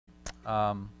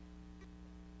And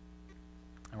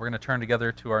we're going to turn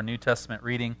together to our New Testament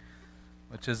reading,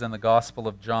 which is in the Gospel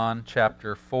of John,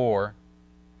 chapter 4.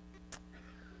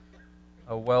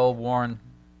 A well-worn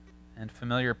and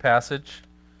familiar passage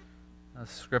of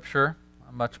Scripture,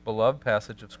 a much beloved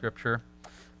passage of Scripture,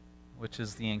 which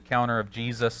is the encounter of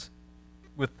Jesus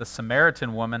with the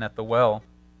Samaritan woman at the well.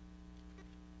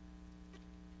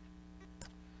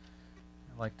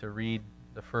 I'd like to read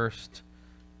the first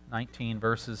 19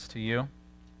 verses to you.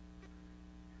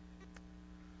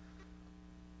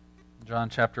 John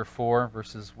chapter 4,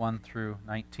 verses 1 through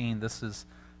 19. This is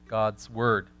God's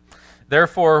word.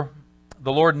 Therefore,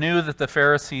 the Lord knew that the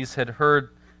Pharisees had heard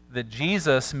that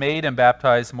Jesus made and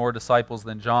baptized more disciples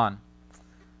than John,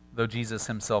 though Jesus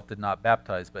himself did not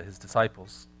baptize, but his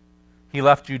disciples. He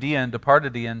left Judea and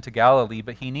departed into Galilee,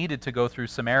 but he needed to go through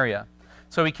Samaria.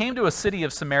 So he came to a city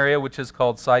of Samaria, which is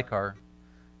called Sychar,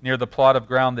 near the plot of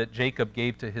ground that Jacob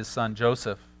gave to his son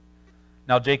Joseph.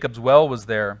 Now Jacob's well was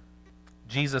there.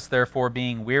 Jesus, therefore,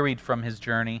 being wearied from his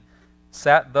journey,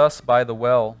 sat thus by the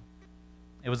well.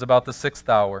 It was about the 6th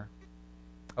hour.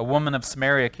 A woman of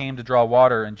Samaria came to draw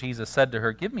water, and Jesus said to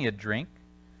her, "Give me a drink,"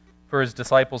 for his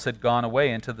disciples had gone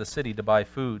away into the city to buy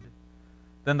food.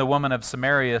 Then the woman of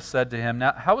Samaria said to him,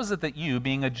 "Now how is it that you,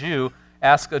 being a Jew,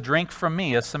 ask a drink from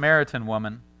me, a Samaritan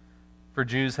woman? For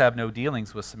Jews have no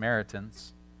dealings with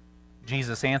Samaritans."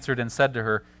 Jesus answered and said to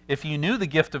her, "If you knew the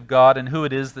gift of God and who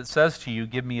it is that says to you,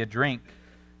 'Give me a drink,'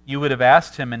 you would have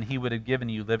asked him, and he would have given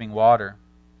you living water."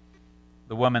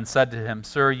 The woman said to him,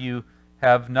 "Sir, you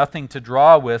have nothing to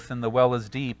draw with, and the well is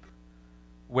deep.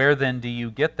 Where then do you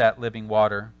get that living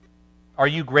water? Are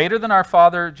you greater than our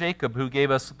father Jacob, who gave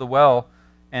us the well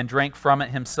and drank from it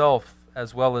himself,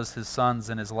 as well as his sons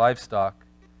and his livestock?"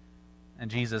 And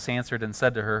Jesus answered and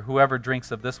said to her, "Whoever drinks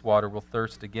of this water will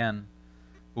thirst again.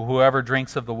 But whoever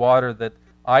drinks of the water that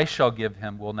I shall give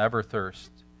him will never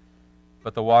thirst.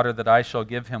 But the water that I shall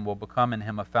give him will become in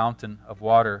him a fountain of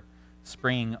water,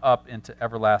 springing up into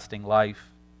everlasting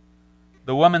life."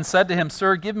 The woman said to him,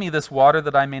 "Sir, give me this water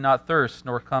that I may not thirst,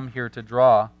 nor come here to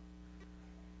draw."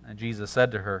 And Jesus said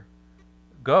to her,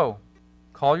 "Go,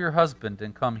 call your husband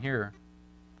and come here."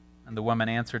 And the woman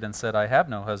answered and said, "I have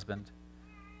no husband."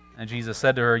 And Jesus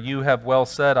said to her, "You have well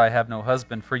said, 'I have no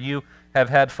husband,' for you have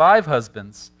had 5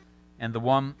 husbands, and the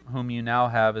one whom you now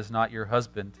have is not your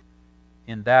husband.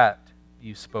 In that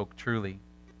you spoke truly."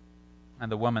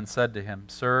 And the woman said to him,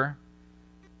 "Sir,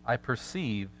 I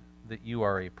perceive that you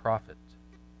are a prophet."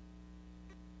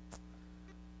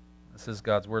 This is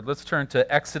God's word. Let's turn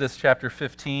to Exodus chapter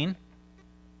 15.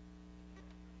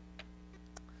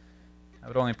 I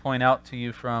would only point out to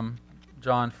you from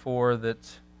John 4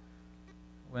 that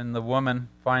when the woman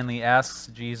finally asks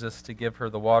Jesus to give her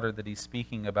the water that he's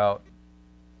speaking about,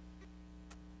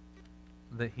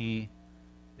 that he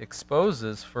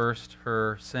exposes first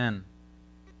her sin.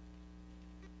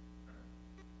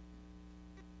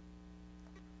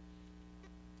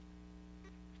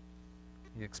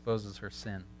 He exposes her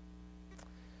sin.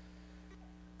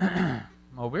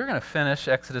 Well, we're going to finish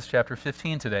Exodus chapter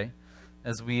 15 today,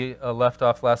 as we left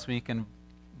off last week in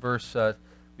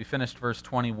we finished verse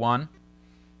 21,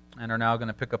 and are now going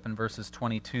to pick up in verses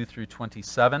 22 through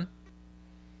 27,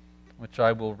 which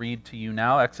I will read to you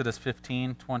now. Exodus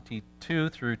 15, 22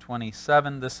 through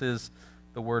 27. This is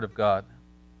the word of God.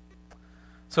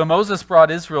 So Moses brought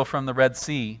Israel from the Red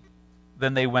Sea.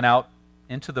 Then they went out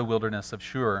into the wilderness of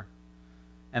Shur.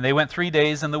 And they went 3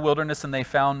 days in the wilderness, and they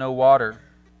found no water.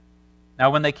 Now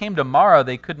when they came to Marah,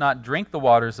 they could not drink the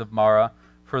waters of Marah,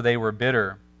 for they were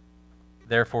bitter.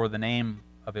 Therefore the name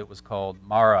of it was called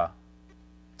Marah.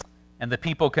 And the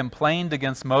people complained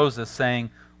against Moses,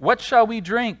 saying, "What shall we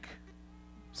drink?"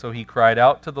 So he cried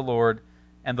out to the Lord,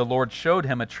 and the Lord showed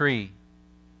him a tree.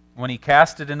 When he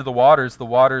cast it into the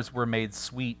waters were made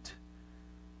sweet.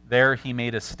 There he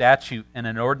made a statute and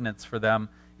an ordinance for them,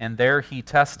 and there he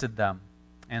tested them,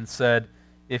 and said,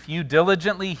 "If you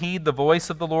diligently heed the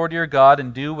voice of the Lord your God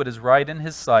and do what is right in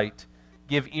his sight,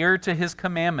 give ear to his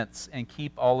commandments and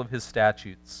keep all of his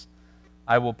statutes,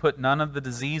 I will put none of the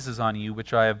diseases on you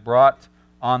which I have brought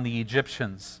on the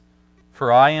Egyptians, for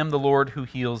I am the Lord who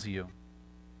heals you."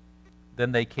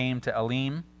 Then they came to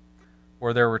Elim,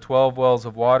 where there were 12 wells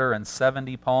of water and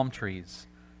 70 palm trees.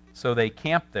 So they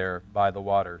camped there by the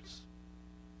waters.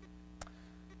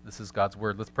 This is God's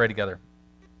word. Let's pray together.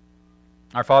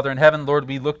 Our Father in heaven, Lord,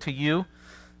 we look to you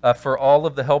for all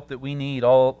of the help that we need,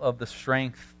 all of the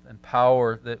strength and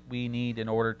power that we need in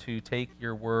order to take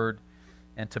your word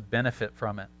and to benefit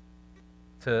from it,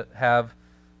 to have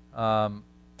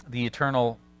the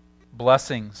eternal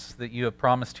blessings that you have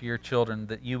promised to your children,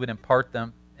 that you would impart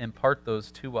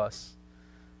those to us.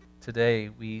 today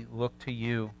we look to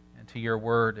you and to your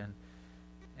word,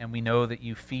 and we know that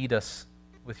you feed us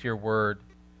with your word.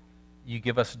 You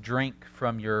give us drink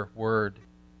from your word.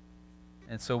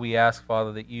 And so we ask,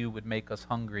 Father, that you would make us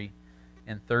hungry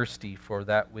and thirsty for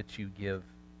that which you give.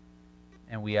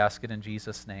 And we ask it in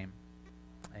Jesus' name.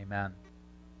 Amen.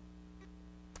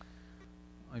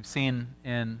 We've seen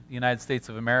in the United States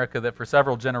of America that for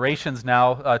several generations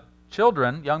now,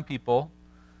 children, young people,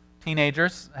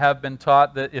 teenagers have been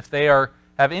taught that if they have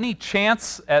any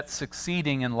chance at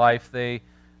succeeding in life, they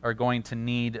are going to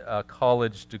need a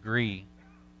college degree.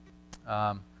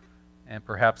 And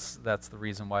perhaps that's the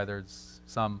reason why there's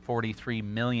some 43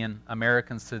 million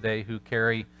Americans today who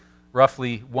carry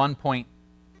roughly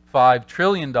 $1.5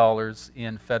 trillion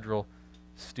in federal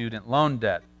student loan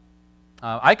debt.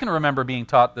 I can remember being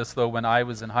taught this, though, when I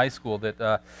was in high school,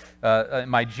 that in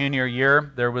my junior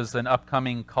year, there was an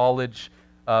upcoming college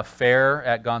fair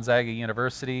at Gonzaga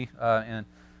University and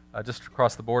just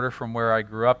across the border from where I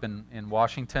grew up in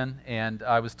Washington, and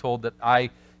I was told that I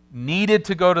needed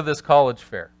to go to this college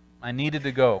fair. I needed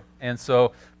to go. And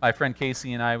so my friend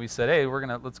Casey and I, we said, hey,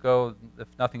 let's go. If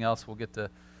nothing else, we'll get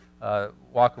to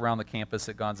walk around the campus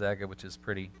at Gonzaga, which is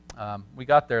pretty. We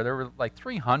got there. There were like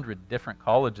 300 different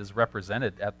colleges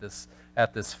represented at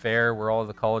this fair, where all of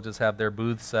the colleges have their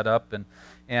booths set up,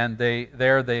 and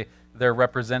their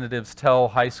representatives tell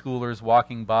high schoolers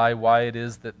walking by why it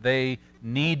is that they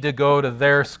need to go to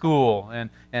their school and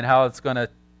how it's going to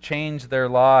change their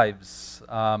lives.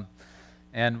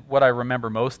 And what I remember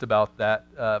most about that,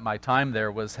 my time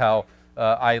there, was how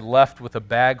I left with a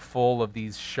bag full of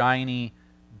these shiny,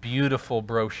 beautiful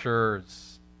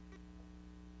brochures.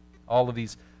 All of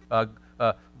these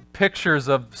pictures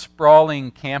of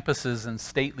sprawling campuses and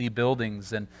stately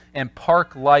buildings and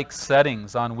park-like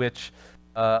settings on which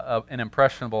an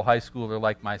impressionable high schooler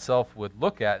like myself would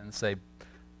look at and say,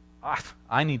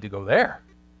 I need to go there.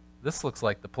 This looks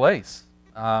like the place.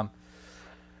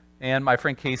 And my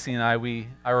friend Casey and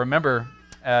I remember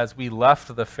as we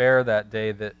left the fair that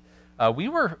day that we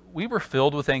were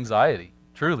filled with anxiety,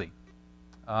 truly.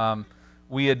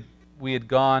 We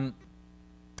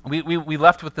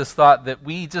left with this thought that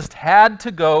we just had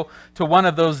to go to one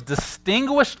of those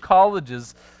distinguished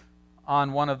colleges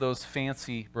on one of those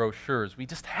fancy brochures. We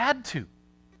just had to.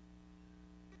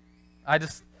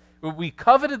 We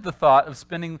coveted the thought of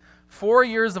spending 4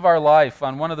 years of our life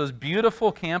on one of those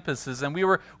beautiful campuses, and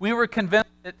we were convinced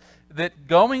that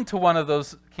going to one of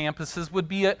those campuses would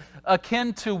be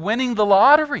akin to winning the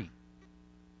lottery.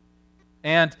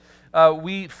 And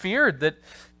we feared that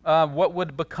what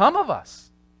would become of us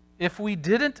if we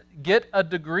didn't get a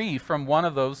degree from one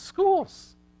of those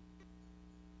schools.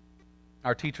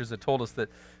 Our teachers had told us that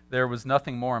there was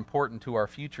nothing more important to our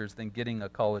futures than getting a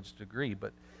college degree,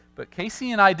 but Casey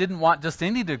and I didn't want just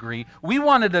any degree. We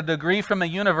wanted a degree from a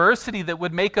university that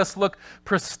would make us look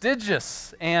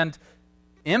prestigious and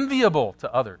enviable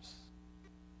to others.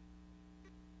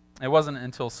 It wasn't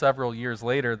until several years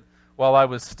later, while I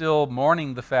was still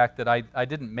mourning the fact that I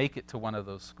didn't make it to one of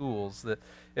those schools, that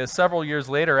several years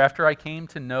later, after I came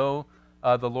to know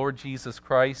the Lord Jesus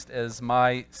Christ as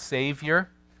my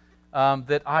Savior,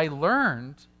 that I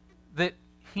learned that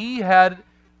He had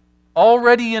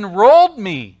already enrolled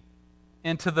me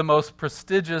into the most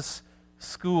prestigious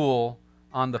school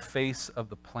on the face of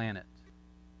the planet.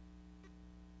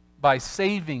 By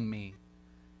saving me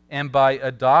and by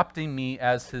adopting me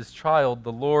as His child,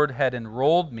 the Lord had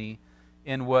enrolled me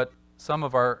in what some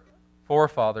of our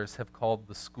forefathers have called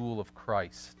the school of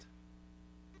Christ.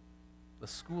 The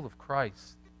school of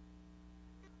Christ.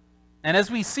 And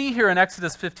as we see here in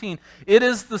Exodus 15, it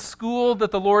is the school that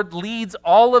the Lord leads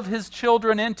all of His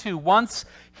children into once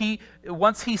He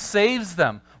saves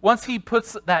them, once He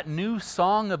puts that new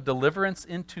song of deliverance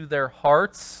into their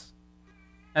hearts.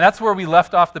 And that's where we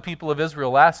left off the people of Israel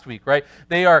last week, right?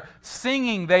 They are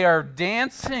singing, they are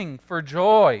dancing for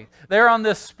joy. They're on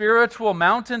this spiritual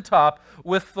mountaintop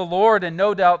with the Lord, and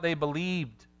no doubt they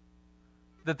believed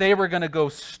that they were going to go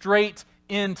straight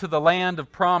into the land of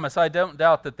promise. I don't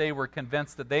doubt that they were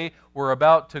convinced that they were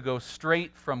about to go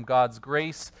straight from God's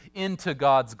grace into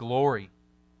God's glory.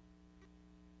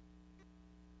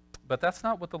 But that's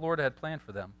not what the Lord had planned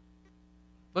for them.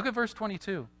 Look at verse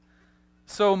 22.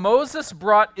 So Moses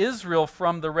brought Israel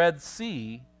from the Red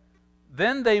Sea.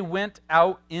 Then they went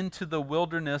out into the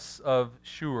wilderness of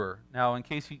Shur. Now, in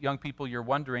case you young people you're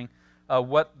wondering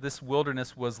what this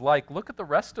wilderness was like, look at the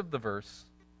rest of the verse.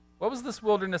 What was this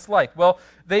wilderness like? Well,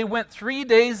 they went 3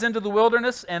 days into the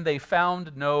wilderness and they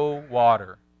found no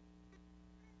water.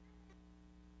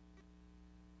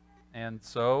 And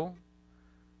so,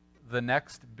 the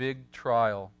next big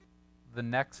trial, the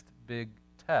next big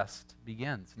test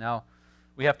begins. Now,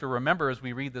 we have to remember as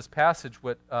we read this passage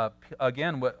what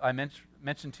I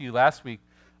mentioned to you last week,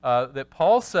 that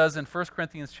Paul says in 1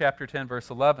 Corinthians chapter 10, verse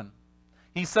 11.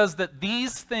 He says that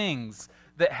these things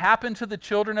that happened to the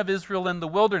children of Israel in the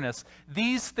wilderness,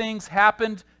 these things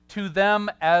happened to them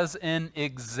as an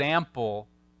example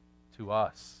to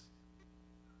us.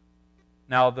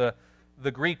 Now, the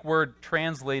Greek word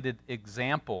translated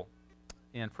example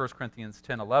in 1 Corinthians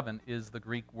 10:11 is the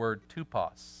Greek word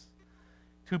tupos.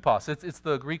 Tupos. It's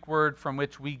the Greek word from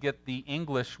which we get the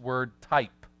English word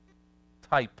type.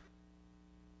 Type.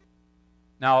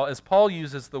 Now, as Paul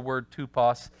uses the word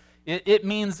tupos, it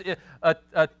means a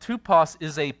tupos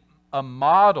is a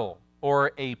model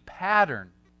or a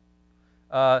pattern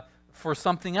for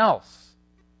something else.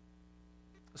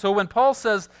 So when Paul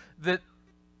says that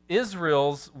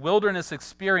Israel's wilderness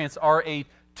experience are a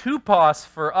tupos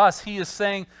for us, he is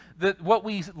saying that what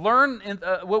we learn,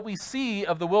 what we see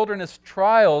of the wilderness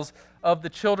trials of the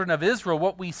children of Israel,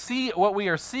 what we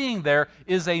are seeing there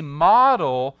is a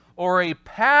model or a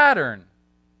pattern.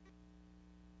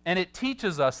 And it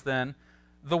teaches us then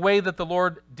the way that the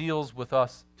Lord deals with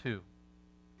us too.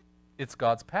 It's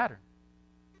God's pattern.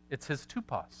 It's His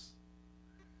tupos.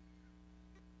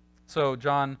 So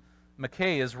John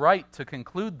Mackay is right to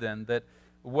conclude then that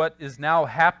what is now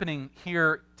happening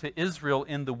here to Israel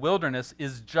in the wilderness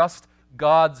is just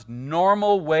God's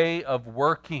normal way of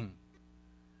working.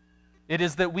 It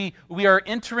is that we are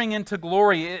entering into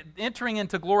glory. Entering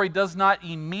into glory does not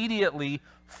immediately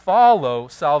follow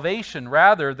salvation.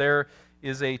 Rather, there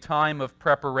is a time of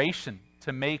preparation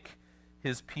to make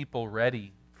His people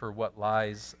ready for what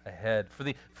lies ahead,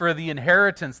 for the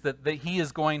inheritance that He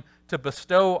is going to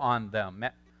bestow on them.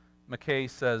 Mackay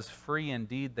says, free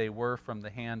indeed they were from the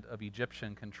hand of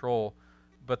Egyptian control,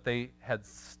 but they had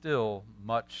still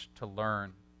much to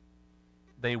learn.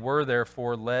 They were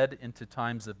therefore led into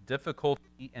times of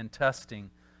difficulty and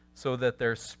testing so that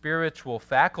their spiritual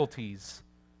faculties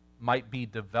might be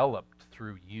developed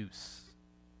through use.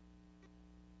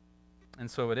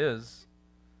 And so it is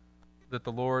that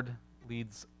the Lord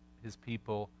leads His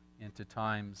people into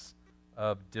times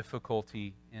of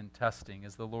difficulty in testing.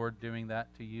 Is the Lord doing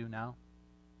that to you now?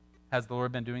 Has the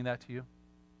Lord been doing that to you?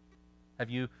 Have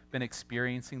you been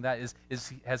experiencing that?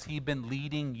 Has He been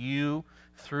leading you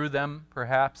through them,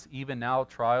 perhaps even now,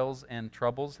 trials and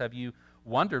troubles? Have you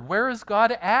wondered, where is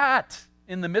God at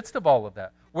in the midst of all of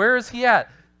that? Where is He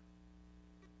at?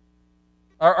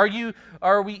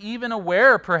 Are we even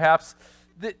aware, perhaps,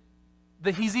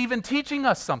 that He's even teaching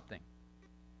us something?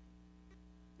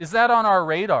 Is that on our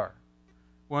radar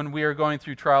when we are going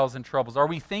through trials and troubles? Are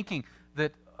we thinking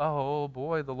that, oh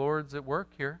boy, the Lord's at work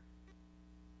here?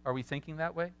 Are we thinking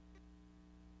that way?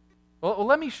 Well,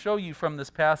 let me show you from this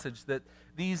passage that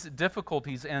these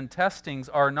difficulties and testings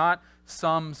are not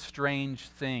some strange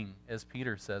thing, as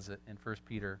Peter says it in 1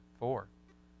 Peter 4.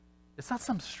 It's not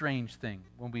some strange thing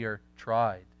when we are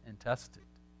tried and tested.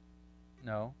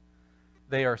 No.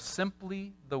 They are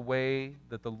simply the way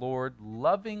that the Lord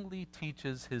lovingly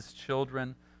teaches His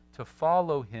children to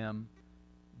follow Him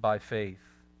by faith.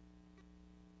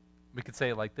 We could say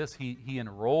it like this: He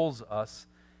enrolls us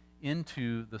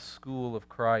into the school of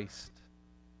Christ.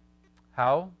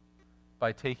 How?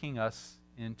 By taking us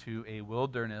into a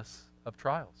wilderness of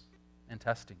trials and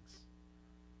testings.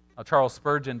 Charles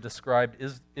Spurgeon described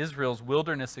Israel's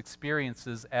wilderness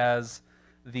experiences as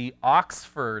the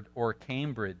Oxford or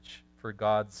Cambridge for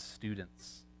God's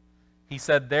students. He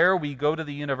said, there we go to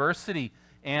the university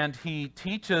and He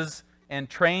teaches and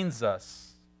trains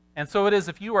us. And so it is,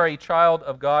 if you are a child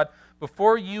of God,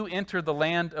 before you enter the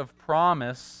land of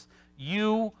promise,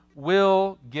 you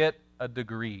will get a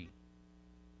degree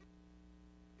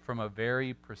from a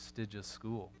very prestigious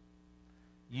school.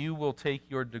 You will take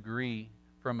your degree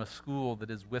from a school that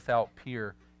is without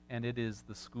peer, and it is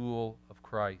the school of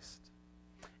Christ.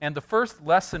 And the first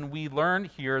lesson we learn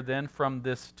here then from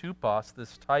this tupos,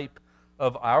 this type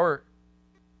of our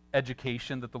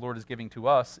education that the Lord is giving to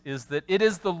us, is that it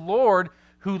is the Lord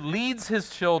who leads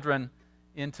His children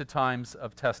into times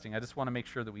of testing. I just want to make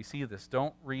sure that we see this.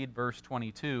 Don't read verse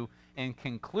 22 and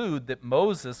conclude that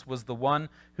Moses was the one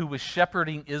who was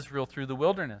shepherding Israel through the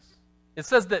wilderness. It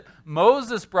says that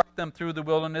Moses brought them through the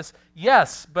wilderness,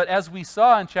 yes, but as we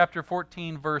saw in chapter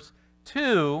 14, verse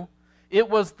 2, it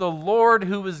was the Lord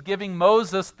who was giving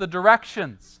Moses the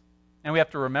directions. And we have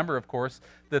to remember, of course,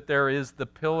 that there is the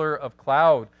pillar of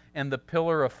cloud and the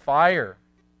pillar of fire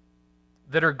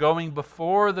that are going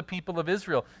before the people of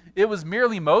Israel. It was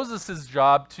merely Moses'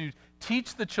 job to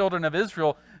teach the children of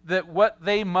Israel that what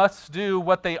they must do,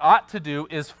 what they ought to do,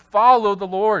 is follow the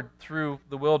Lord through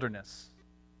the wilderness.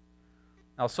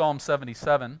 Now, Psalm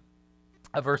 77,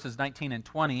 verses 19 and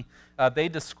 20, they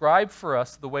describe for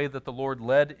us the way that the Lord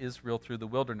led Israel through the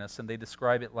wilderness, and they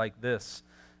describe it like this.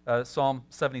 Psalm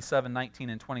 77, 19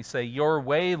 and 20 say, "Your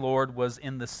way, Lord, was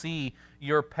in the sea,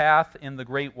 your path in the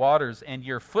great waters, and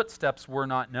your footsteps were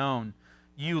not known.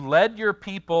 You led your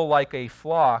people like a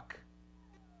flock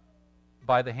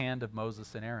by the hand of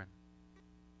Moses and Aaron."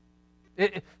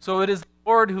 So it is the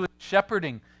Lord who is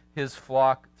shepherding his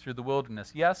flock through the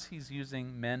wilderness. Yes, he's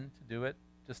using men to do it,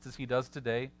 just as he does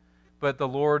today, but the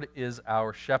Lord is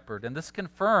our shepherd. And this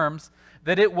confirms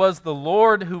that it was the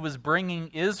Lord who was bringing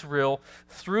Israel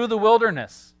through the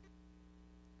wilderness,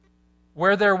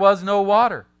 where there was no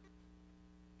water,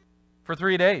 for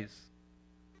 3 days.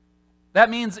 That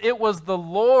means it was the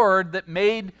Lord that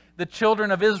made the children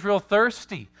of Israel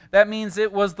thirsty. That means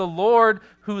it was the Lord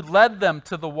who led them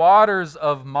to the waters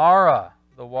of Marah,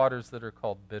 the waters that are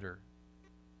called bitter.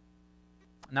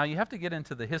 Now, you have to get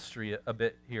into the history a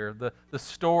bit here, the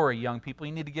story, young people.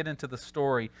 You need to get into the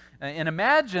story. And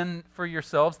imagine for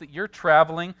yourselves that you're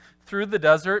traveling through the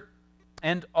desert,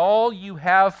 and all you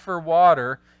have for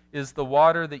water is the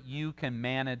water that you can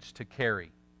manage to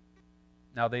carry.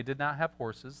 Now, they did not have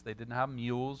horses. They didn't have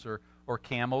mules or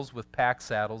camels with pack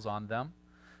saddles on them.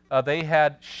 They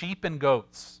had sheep and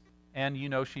goats. And you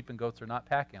know sheep and goats are not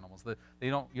pack animals.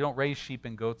 You don't raise sheep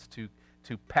and goats to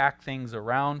pack things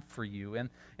around for you.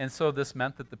 And so this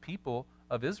meant that the people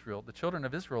of Israel, the children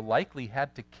of Israel, likely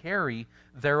had to carry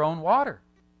their own water.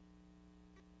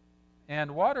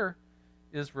 And water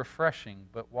is refreshing,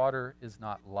 but water is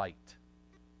not light.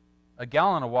 A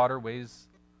gallon of water weighs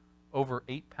over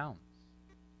 8 pounds.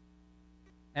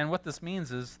 And what this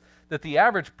means is that the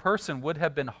average person would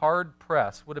have been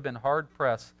hard-pressed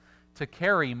to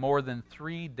carry more than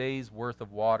 3 days' worth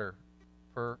of water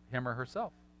for him or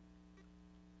herself.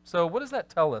 So what does that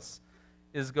tell us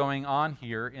is going on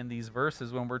here in these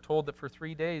verses when we're told that for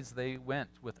 3 days they went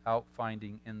without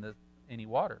finding any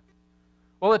water?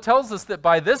 Well, it tells us that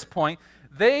by this point,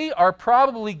 they are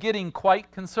probably getting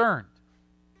quite concerned.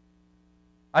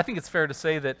 I think it's fair to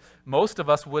say that most of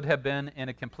us would have been in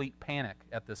a complete panic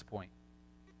at this point.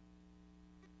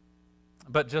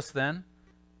 But just then,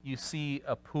 you see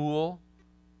a pool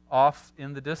off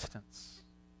in the distance.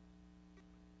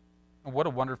 And what a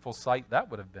wonderful sight that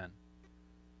would have been.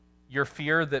 Your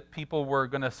fear that people were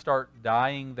going to start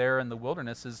dying there in the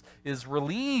wilderness is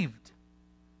relieved.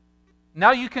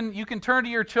 Now you can turn to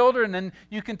your children and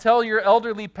you can tell your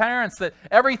elderly parents that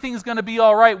everything's going to be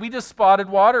all right. We just spotted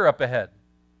water up ahead.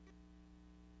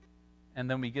 And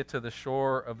then we get to the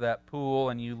shore of that pool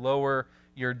and you lower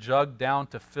your jug down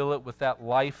to fill it with that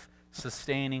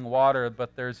life-sustaining water.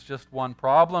 But there's just one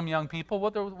problem, young people.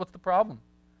 What's the problem?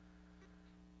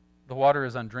 The water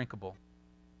is undrinkable.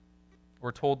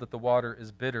 We're told that the water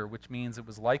is bitter, which means it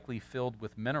was likely filled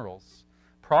with minerals,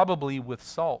 probably with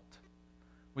salt.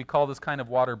 We call this kind of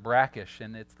water brackish,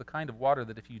 and it's the kind of water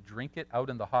that if you drink it out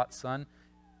in the hot sun,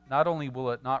 not only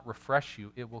will it not refresh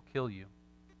you, it will kill you.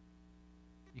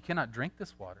 You cannot drink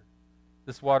this water.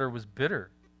 This water was bitter.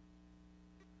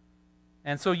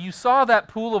 And so you saw that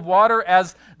pool of water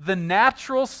as the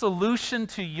natural solution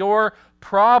to your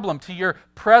problem, to your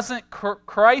present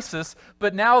crisis,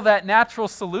 but now that natural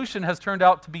solution has turned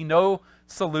out to be no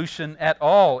solution at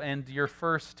all. And your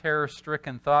first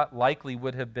terror-stricken thought likely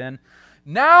would have been,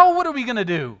 now what are we going to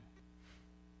do?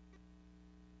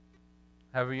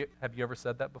 Have you ever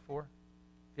said that before?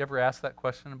 You ever asked that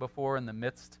question before in the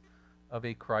midst of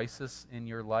a crisis in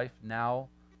your life? Now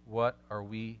what are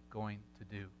we going to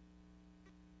do?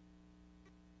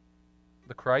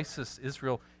 The crisis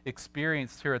Israel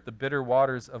experienced here at the bitter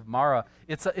waters of Marah,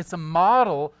 it's a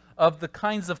model of the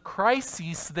kinds of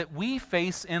crises that we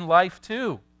face in life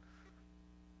too.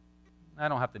 I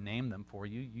don't have to name them for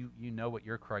you. You know what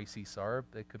your crises are.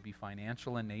 They could be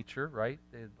financial in nature, right?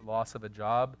 The loss of a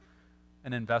job,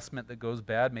 an investment that goes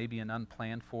bad, maybe an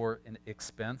unplanned for an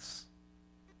expense.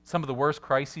 Some of the worst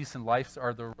crises in life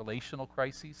are the relational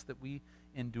crises that we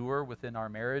endure within our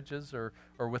marriages or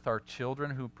with our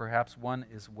children, who perhaps one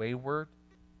is wayward,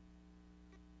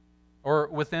 or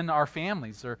within our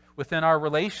families or within our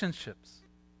relationships.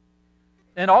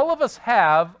 And all of us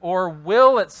have or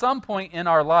will at some point in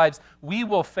our lives, we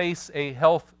will face a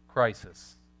health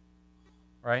crisis,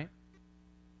 right?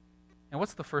 And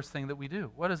what's the first thing that we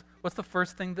do? What's the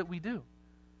first thing that we do?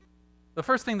 The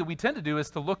first thing that we tend to do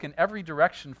is to look in every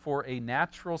direction for a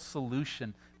natural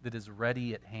solution that is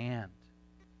ready at hand.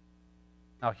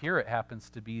 Now here it happens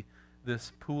to be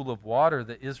this pool of water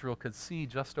that Israel could see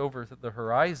just over the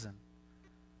horizon.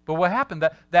 But what happened?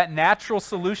 That natural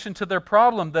solution to their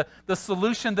problem, the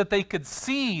solution that they could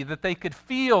see, that they could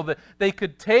feel, that they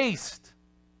could taste,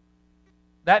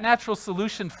 that natural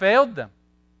solution failed them.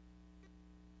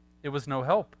 It was no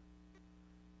help.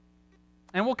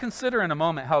 And we'll consider in a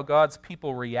moment how God's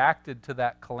people reacted to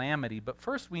that calamity. But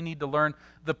first we need to learn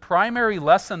the primary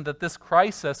lesson that this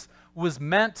crisis was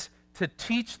meant to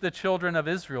teach the children of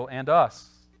Israel and us.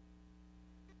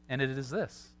 And it is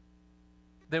this: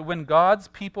 that when God's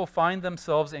people find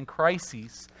themselves in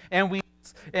crises, and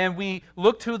we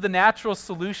look to the natural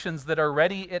solutions that are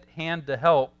ready at hand to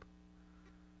help,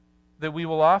 that we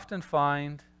will often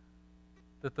find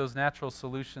that those natural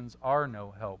solutions are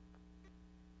no help.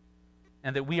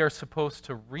 And that we are supposed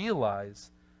to realize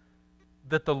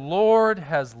that the Lord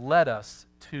has led us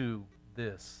to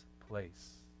this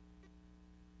place.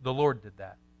 The Lord did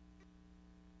that.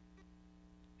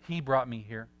 He brought me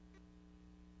here.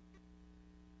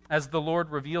 As the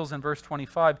Lord reveals in verse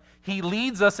 25, He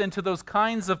leads us into those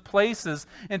kinds of places,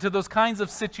 into those kinds of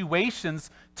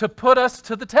situations to put us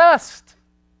to the test.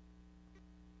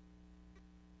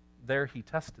 There He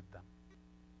tested them.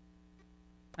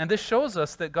 And this shows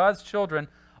us that God's children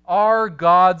are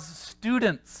God's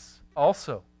students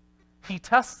also. He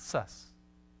tests us.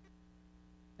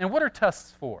 And what are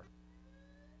tests for?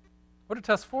 What are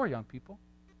tests for, young people?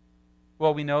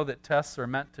 Well, we know that tests are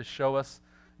meant to show us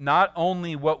not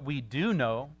only what we do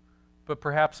know, but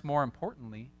perhaps more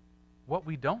importantly, what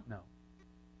we don't know.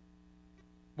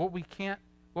 What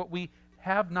we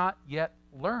have not yet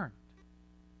learned.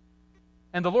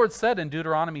 And the Lord said in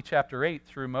Deuteronomy chapter 8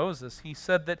 through Moses, He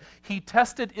said that He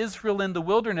tested Israel in the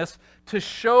wilderness to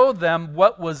show them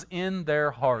what was in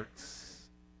their hearts.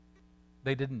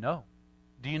 They didn't know.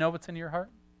 Do you know what's in your heart?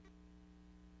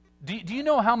 Do you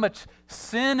know how much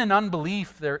sin and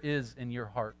unbelief there is in your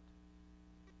heart?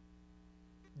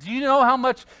 Do you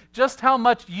know just how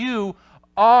much you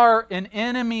are an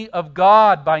enemy of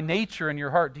God by nature in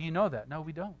your heart? Do you know that? No,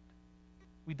 we don't.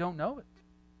 We don't know it.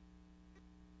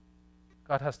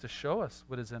 God has to show us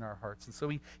what is in our hearts. And so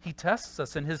He tests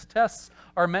us, and His tests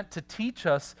are meant to teach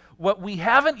us what we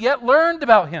haven't yet learned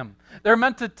about Him. They're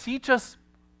meant to teach us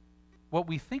what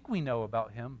we think we know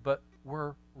about Him, but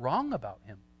we're wrong about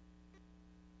Him.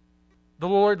 The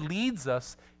Lord leads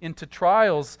us into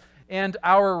trials, and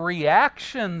our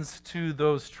reactions to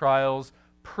those trials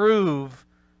prove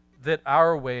that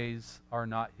our ways are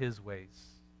not His ways,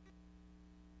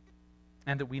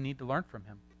 and that we need to learn from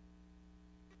Him.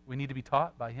 We need to be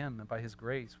taught by Him and by His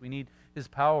grace. We need His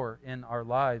power in our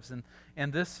lives.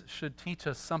 And this should teach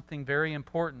us something very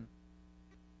important.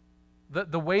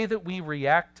 The way that we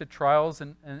react to trials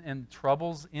and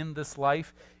troubles in this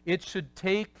life, it should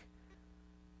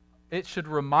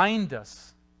remind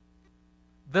us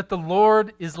that the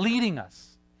Lord is leading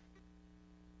us.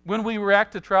 When we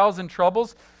react to trials and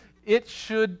troubles, it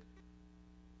should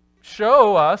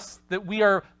show us that we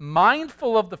are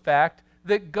mindful of the fact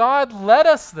that God led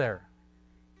us there,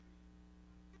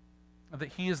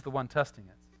 that He is the one testing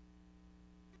it.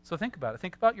 So think about it.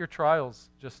 Think about your trials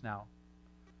just now,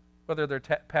 whether they're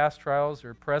past trials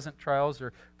or present trials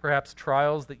or perhaps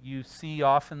trials that you see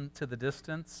often to the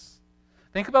distance.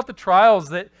 Think about the trials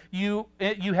that you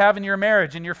have in your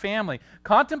marriage, in your family.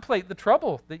 Contemplate the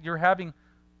trouble that you're having,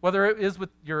 whether it is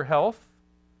with your health,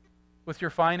 with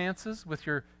your finances, with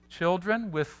your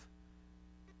children, with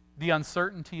the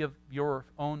uncertainty of your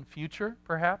own future,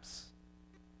 perhaps.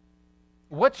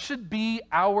 What should be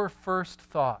our first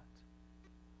thought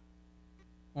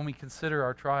when we consider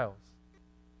our trials?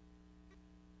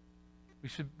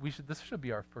 This should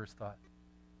be our first thought.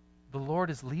 The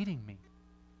Lord is leading me.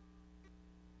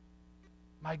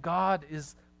 My God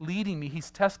is leading me. He's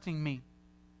testing me.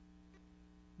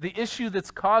 The issue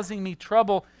that's causing me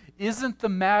trouble isn't the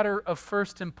matter of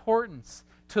first importance.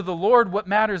 To the Lord, what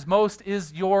matters most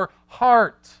is your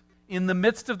heart in the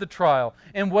midst of the trial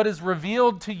and what is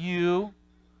revealed to you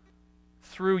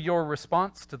through your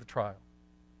response to the trial.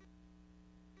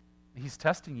 He's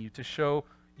testing you to show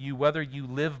you whether you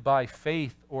live by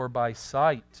faith or by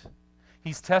sight.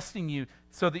 He's testing you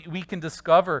so that we can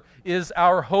discover, is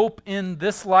our hope in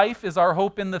this life, is our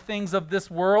hope in the things of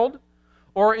this world,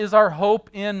 or is our hope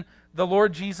in the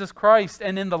Lord Jesus Christ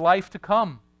and in the life to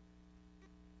come?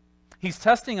 He's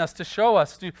testing us to show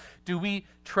us, do we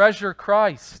treasure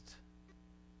Christ?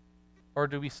 Or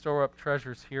do we store up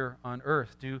treasures here on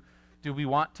earth? Do we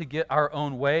want to get our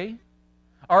own way?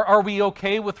 Are we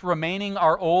okay with remaining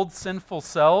our old sinful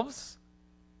selves?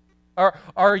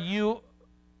 Are you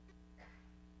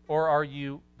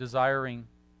desiring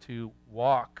to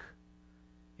walk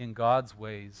in God's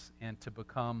ways and to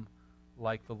become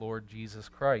like the Lord Jesus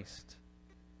Christ?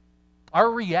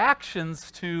 Our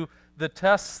reactions to the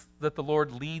tests that the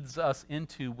Lord leads us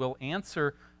into will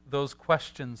answer those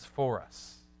questions for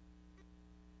us.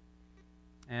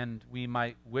 And we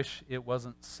might wish it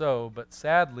wasn't so, but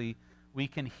sadly, we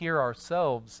can hear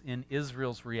ourselves in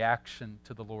Israel's reaction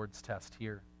to the Lord's test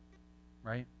here,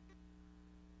 right?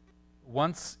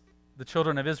 Once the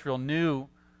children of Israel knew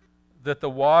that the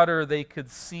water they could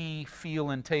see, feel,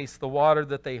 and taste, the water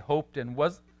that they hoped in,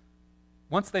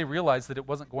 once they realized that it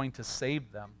wasn't going to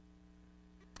save them,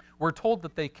 we're told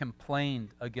that they complained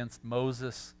against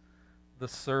Moses, the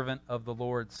servant of the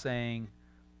Lord, saying,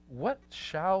 "What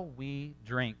shall we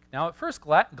drink?" Now, at first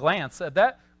glance at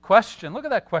that question, look at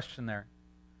that question there.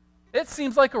 It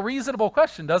seems like a reasonable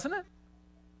question, doesn't it?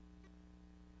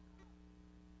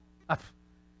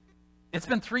 It's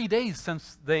been 3 days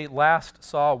since they last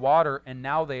saw water, and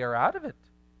now they are out of it.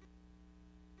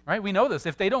 Right? We know this.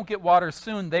 If they don't get water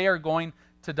soon, they are going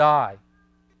to die.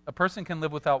 A person can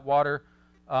live without water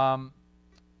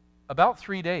about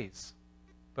 3 days.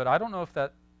 But I don't know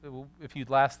if you'd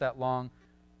last that long.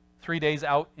 3 days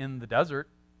out in the desert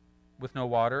with no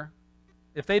water.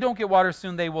 If they don't get water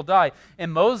soon, they will die.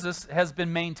 And Moses has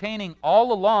been maintaining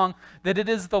all along that it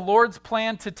is the Lord's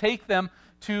plan to take them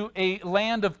to a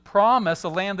land of promise, a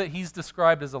land that he's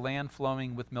described as a land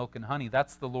flowing with milk and honey.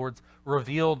 That's the Lord's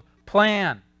revealed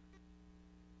plan.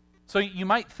 So you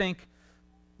might think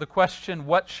the question,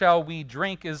 what shall we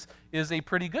drink, is a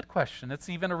pretty good question. It's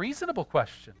even a reasonable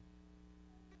question.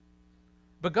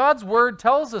 But God's word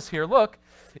tells us here, look,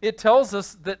 it tells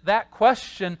us that that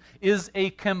question is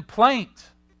a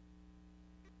complaint.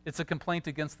 It's a complaint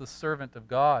against the servant of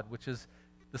God, which is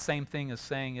the same thing as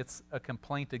saying it's a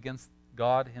complaint against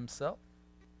God himself.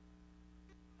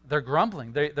 They're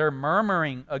grumbling. They're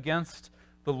murmuring against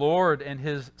the Lord and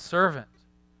his servant.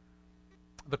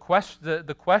 The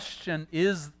question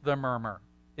is the murmur.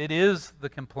 It is the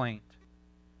complaint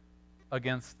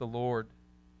against the Lord.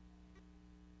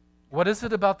 What is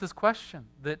it about this question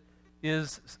that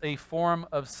is a form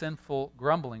of sinful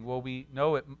grumbling? Well, we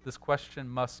know this question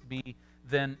must be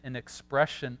then an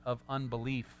expression of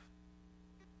unbelief.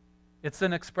 It's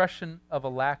an expression of a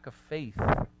lack of faith.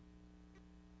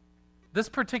 This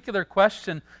particular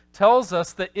question tells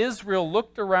us that Israel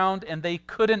looked around and they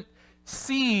couldn't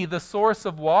see the source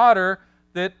of water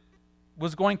that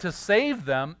was going to save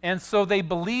them, and so they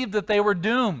believed that they were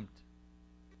doomed.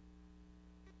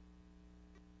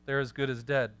 They're as good as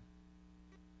dead.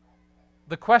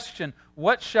 The question,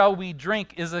 what shall we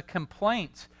drink, is a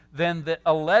complaint then that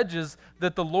alleges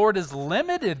that the Lord is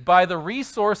limited by the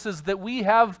resources that we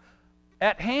have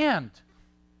at hand,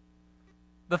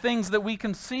 the things that we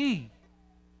can see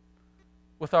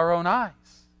with our own eyes.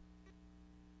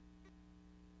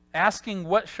 Asking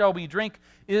what shall we drink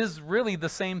is really the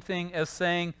same thing as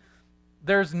saying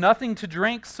there's nothing to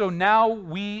drink, so now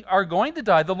we are going to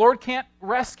die. The Lord can't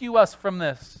rescue us from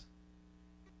this.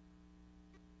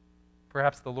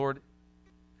 Perhaps the Lord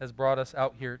has brought us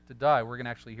out here to die. We're going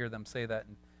to actually hear them say that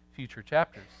in future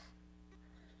chapters.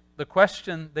 The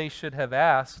question they should have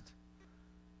asked,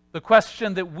 the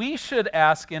question that we should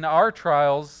ask in our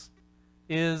trials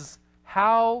is,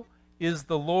 how is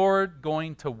the Lord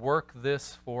going to work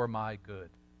this for my good?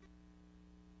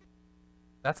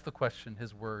 That's the question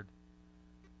his word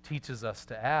teaches us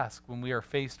to ask when we are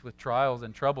faced with trials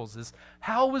and troubles, is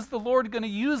how is the Lord going to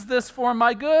use this for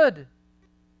my good?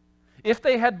 If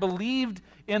they had believed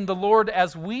in the Lord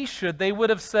as we should, they would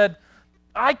have said,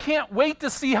 I can't wait to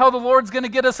see how the Lord's going to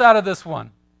get us out of this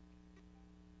one.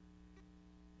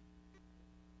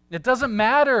 It doesn't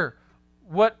matter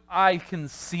what I can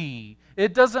see.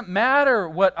 It doesn't matter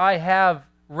what I have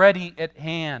ready at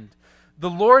hand. The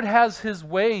Lord has his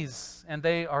ways, and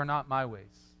they are not my ways.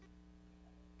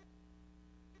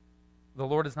 The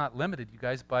Lord is not limited, you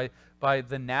guys, by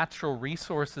the natural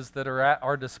resources that are at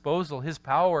our disposal. His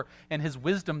power and his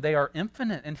wisdom, they are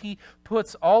infinite, and he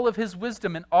puts all of his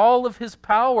wisdom and all of his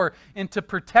power into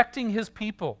protecting his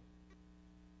people.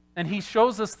 And he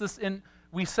shows us this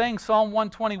we sang Psalm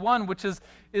 121, which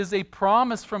is a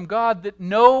promise from God that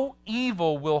no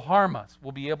evil will harm us,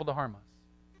 will be able to harm us.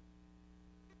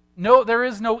 No, there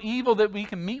is no evil that we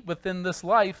can meet within this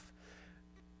life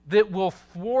that will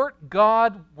thwart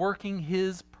God working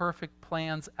his perfect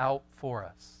plans out for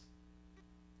us.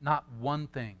 Not one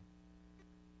thing.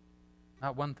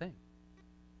 Not one thing.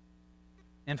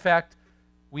 In fact,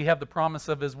 we have the promise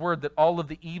of his word that all of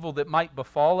the evil that might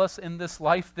befall us in this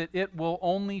life, that it will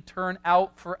only turn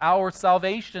out for our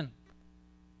salvation.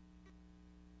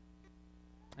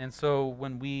 And so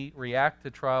when we react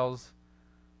to trials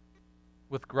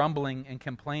with grumbling and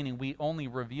complaining, we only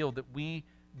reveal that we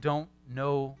don't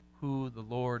know who the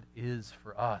Lord is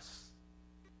for us.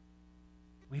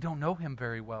 We don't know him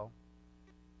very well.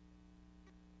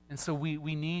 And so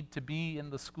we need to be in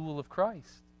the school of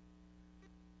Christ.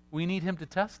 We need him to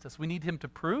test us. We need him to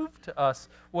prove to us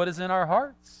what is in our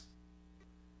hearts,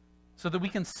 so that we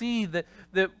can see that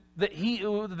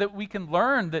we can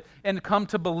learn and come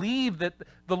to believe that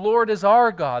the Lord is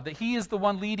our God, that he is the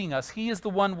one leading us. He is the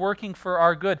one working for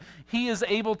our good. He is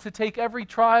able to take every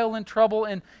trial and trouble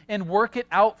and work it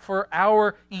out for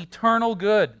our eternal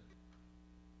good.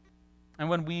 And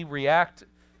when we react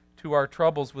to our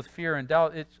troubles with fear and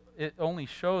doubt, it only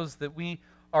shows that we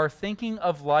are thinking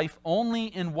of life only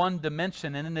in one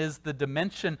dimension, and it is the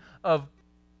dimension of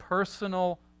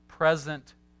personal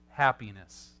present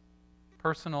happiness.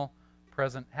 Personal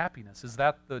present happiness. Is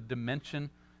that the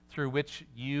dimension through which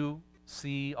you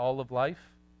see all of life?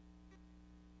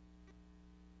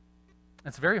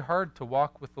 It's very hard to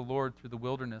walk with the Lord through the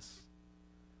wilderness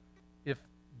if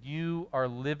you are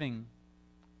living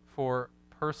for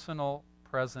personal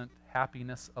present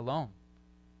happiness alone.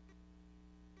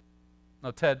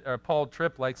 No, Paul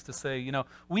Tripp likes to say,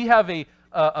 we have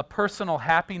a personal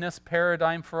happiness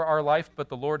paradigm for our life, but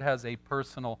the Lord has a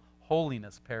personal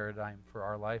holiness paradigm for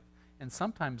our life. And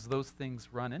sometimes those things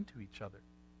run into each other.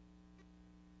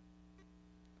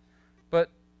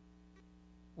 But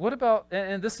what about,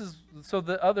 and this is, so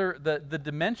the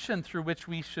dimension through which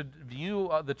we should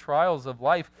view the trials of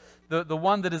life, the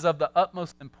one that is of the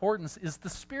utmost importance is the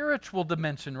spiritual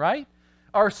dimension, right?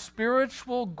 Our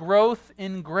spiritual growth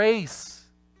in grace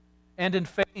and in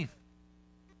faith.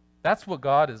 That's what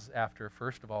God is after,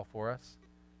 first of all, for us,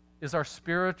 is our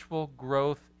spiritual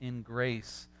growth in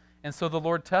grace. And so the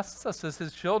Lord tests us as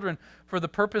his children for the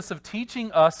purpose of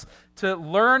teaching us to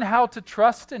learn how to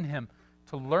trust in him,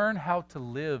 to learn how to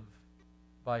live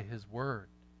by his word.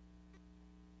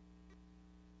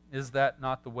 Is that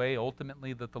not the way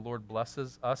ultimately that the Lord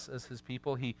blesses us as his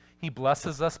people? He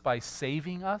blesses us by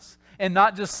saving us, and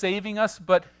not just saving us,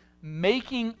 but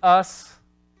making us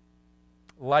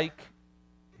like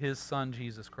his Son,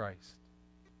 Jesus Christ.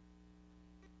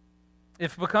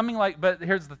 But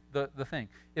here's the thing.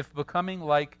 If becoming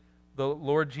like the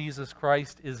Lord Jesus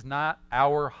Christ is not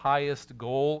our highest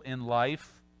goal in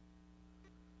life,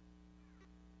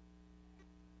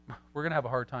 we're going to have a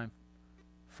hard time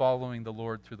following the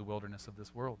Lord through the wilderness of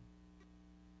this world.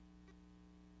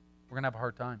 We're going to have a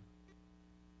hard time.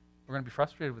 We're going to be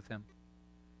frustrated with him.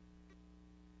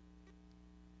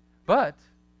 But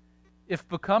if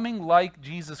becoming like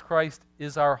Jesus Christ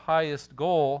is our highest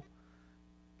goal,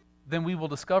 then we will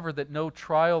discover that no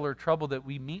trial or trouble that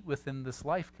we meet with in this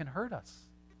life can hurt us.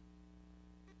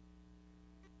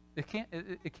 It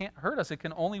can't hurt us. It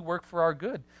can only work for our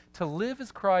good. To live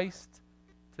is Christ,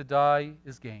 to die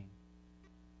is gain.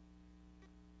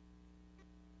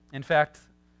 In fact,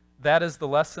 that is the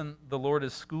lesson the Lord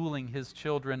is schooling his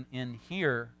children in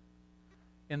here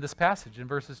in this passage, in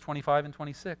verses 25 and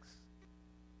 26.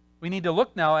 We need to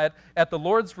look now at the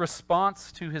Lord's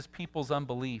response to his people's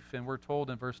unbelief. And we're told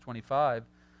in verse 25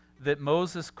 that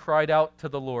Moses cried out to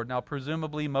the Lord. Now,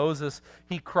 presumably Moses,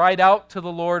 he cried out to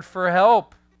the Lord for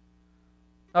help.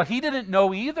 Now, he didn't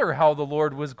know either how the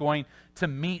Lord was going to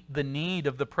meet the need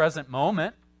of the present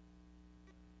moment.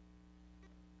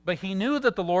 But he knew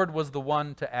that the Lord was the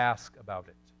one to ask about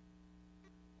it.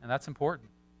 And that's important.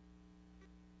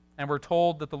 And we're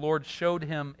told that the Lord showed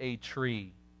him a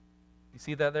tree. You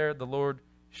see that there? The Lord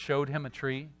showed him a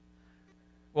tree.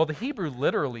 Well, the Hebrew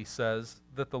literally says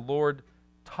that the Lord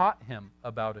taught him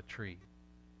about a tree.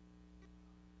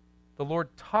 The Lord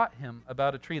taught him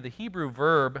about a tree. The Hebrew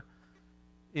verb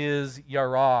is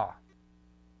yarah.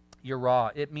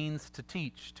 Yarah. It means to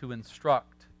teach, to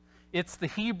instruct. It's the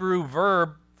Hebrew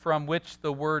verb from which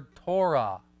the word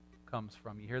Torah comes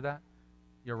from. You hear that?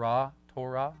 Yarah,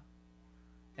 Torah.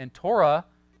 And Torah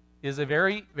is a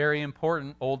very, very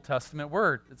important Old Testament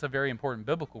word. It's a very important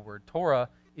biblical word. Torah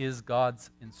is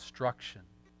God's instruction.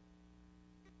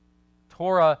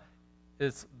 Torah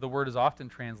the word is often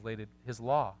translated his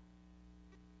law.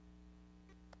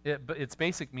 But its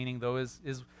basic meaning, though, is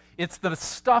it's the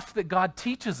stuff that God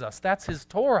teaches us. That's his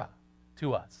Torah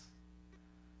to us.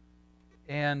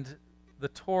 And the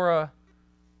Torah,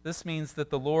 this means that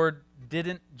the Lord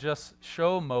didn't just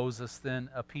show Moses then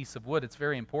a piece of wood. It's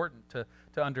very important to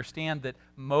understand that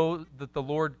the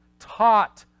Lord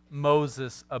taught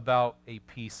Moses about a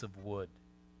piece of wood.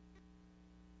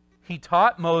 He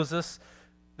taught Moses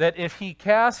that if he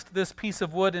cast this piece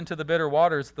of wood into the bitter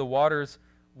waters, the waters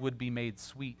would be made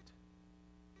sweet.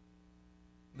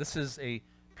 This is a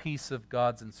piece of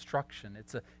God's instruction.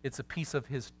 It's a piece of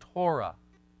his Torah.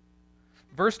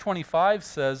 Verse 25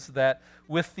 says that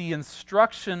with the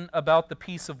instruction about the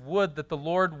piece of wood that the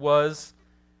Lord was,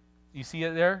 you see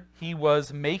it there? He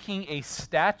was making a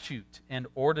statute and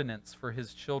ordinance for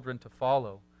his children to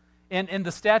follow. And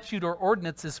the statute or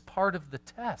ordinance is part of the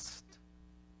test.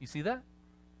 You see that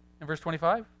in verse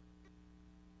 25?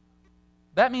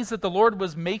 That means that the Lord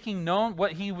was making known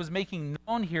what he was making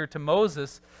known here to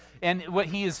Moses, and what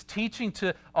he is teaching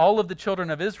to all of the children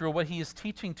of Israel, what he is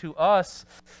teaching to us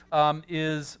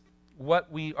is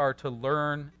what we are to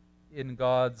learn in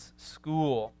God's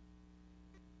school.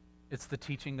 It's the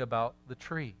teaching about the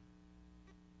tree,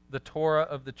 the Torah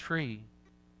of the tree.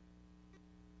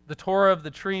 The Torah of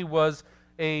the tree was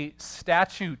a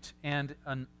statute and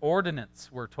an ordinance,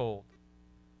 we're told.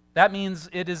 That means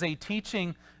it is a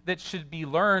teaching that should be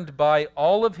learned by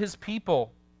all of his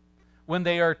people when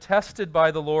they are tested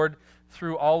by the Lord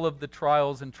through all of the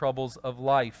trials and troubles of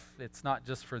life. It's not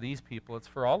just for these people, it's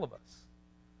for all of us.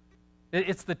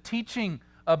 It's the teaching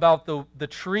about the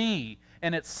tree,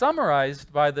 and it's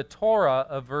summarized by the Torah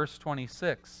of verse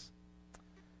 26.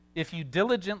 If you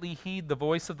diligently heed the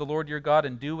voice of the Lord your God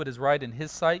and do what is right in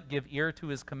his sight, give ear to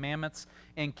his commandments,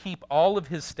 and keep all of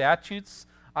his statutes,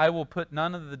 I will put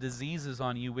none of the diseases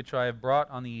on you which I have brought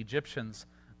on the Egyptians,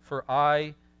 for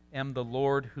I am the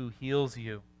Lord who heals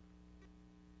you.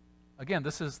 Again,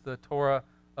 this is the Torah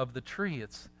of the tree.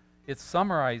 It's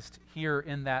summarized here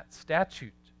in that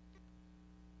statute.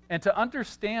 And to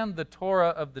understand the Torah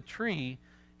of the tree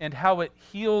and how it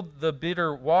healed the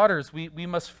bitter waters, we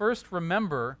must first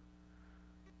remember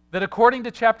that according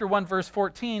to chapter 1, verse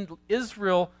 14,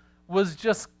 Israel was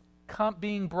just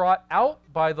being brought out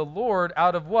by the Lord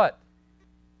out of what?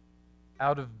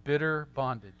 Out of bitter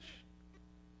bondage.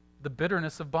 The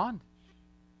bitterness of bondage.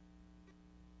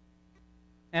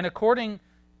 And according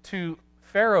to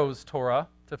Pharaoh's Torah,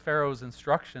 to Pharaoh's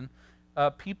instruction,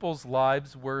 people's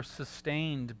lives were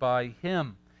sustained by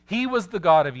him. He was the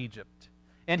God of Egypt.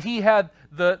 And he had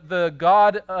the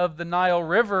God of the Nile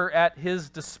River at his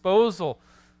disposal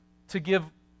to give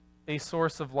a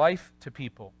source of life to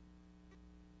people.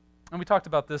 And we talked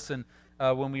about this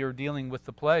when we were dealing with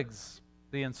the plagues,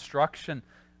 the instruction,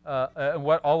 and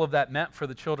what all of that meant for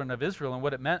the children of Israel. And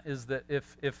what it meant is that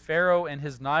if Pharaoh and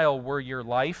his Nile were your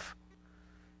life,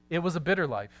 it was a bitter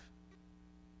life.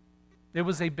 It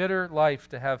was a bitter life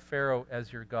to have Pharaoh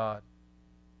as your God.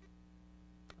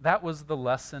 That was the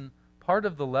lesson, part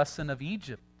of the lesson of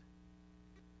Egypt.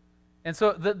 And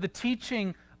so the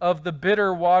teaching of the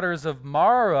bitter waters of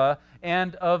Marah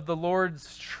and of the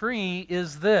Lord's tree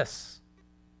is this: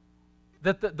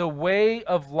 that the way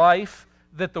of life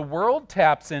that the world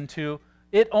taps into,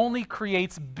 it only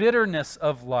creates bitterness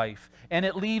of life, and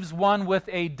it leaves one with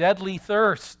a deadly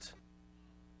thirst.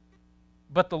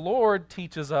 But the Lord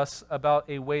teaches us about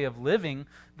a way of living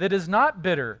that is not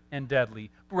bitter and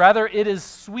deadly. Rather, it is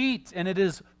sweet and it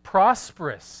is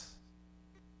prosperous.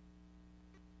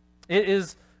 It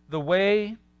is the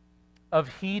way of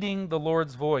heeding the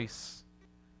Lord's voice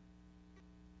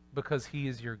because he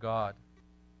is your God.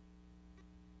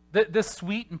 This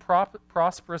sweet and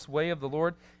prosperous way of the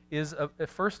Lord is,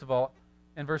 first of all,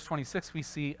 in verse 26, we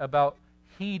see about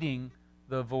heeding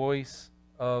the voice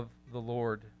of the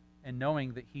Lord and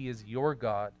knowing that he is your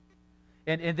God,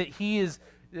 and that he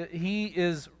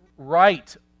is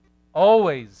right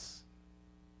always,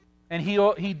 and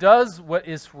he does what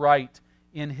is right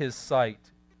in his sight.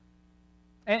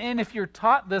 And if you're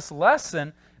taught this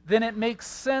lesson, then it makes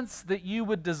sense that you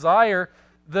would desire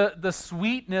the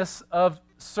sweetness of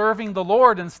serving the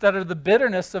Lord instead of the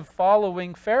bitterness of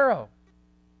following Pharaoh.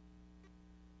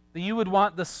 That you would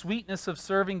want the sweetness of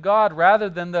serving God rather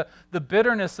than the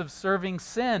bitterness of serving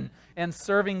sin and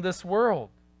serving this world.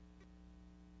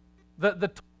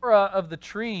 The Torah of the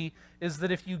tree is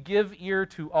that if you give ear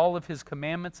to all of his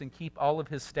commandments and keep all of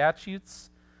his statutes,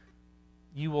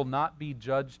 you will not be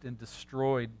judged and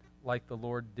destroyed like the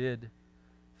Lord did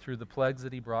through the plagues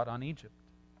that he brought on Egypt.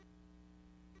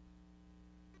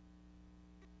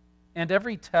 And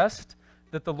every test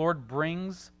that the Lord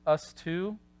brings us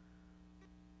to,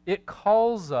 it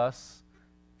calls us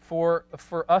for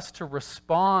us to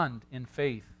respond in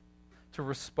faith, to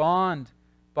respond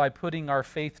by putting our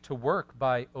faith to work,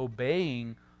 by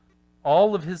obeying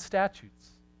all of his statutes,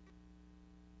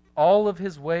 all of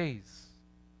his ways,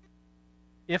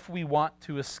 if we want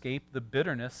to escape the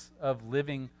bitterness of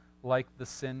living like the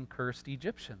sin-cursed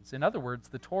Egyptians. In other words,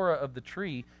 the Torah of the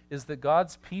tree is that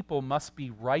God's people must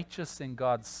be righteous in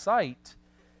God's sight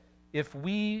if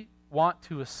we want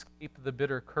to escape the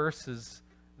bitter curses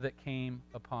that came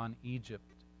upon Egypt.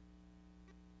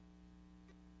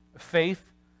 Faith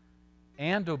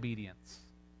and obedience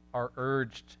are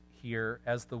urged here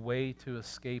as the way to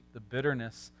escape the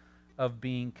bitterness of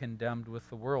being condemned with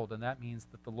the world. And that means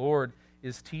that the Lord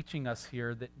is teaching us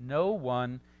here that no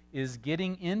one is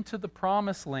getting into the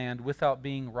promised land without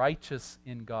being righteous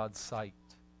in God's sight.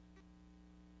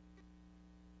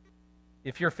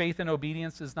 If your faith and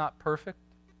obedience is not perfect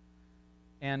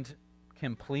and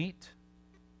complete,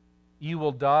 you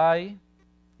will die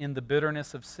in the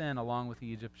bitterness of sin along with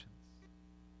the Egyptians.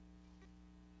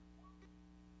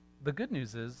 The good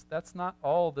news is that's not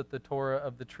all that the Torah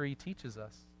of the tree teaches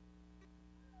us.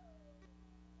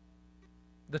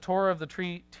 The Torah of the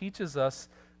tree teaches us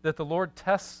that the Lord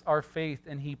tests our faith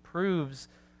and He proves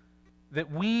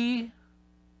that we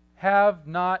have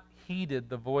not heeded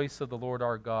the voice of the Lord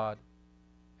our God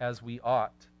as we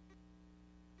ought.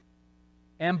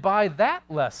 And by that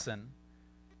lesson,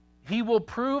 He will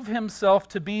prove Himself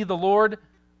to be the Lord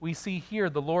we see here,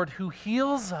 the Lord who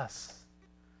heals us.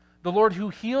 The Lord who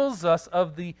heals us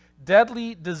of the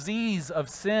deadly disease of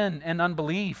sin and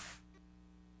unbelief.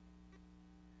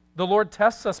 The Lord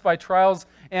tests us by trials,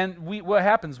 and what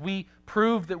happens? We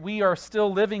prove that we are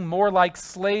still living more like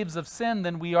slaves of sin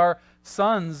than we are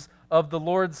sons of the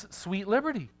Lord's sweet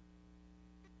liberty.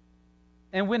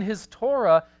 And when His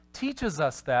Torah teaches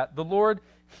us that, the Lord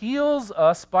heals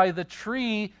us by the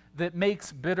tree that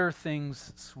makes bitter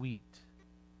things sweet.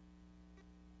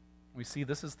 We see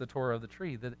this is the Torah of the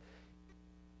tree, that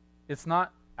it's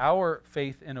not our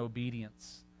faith and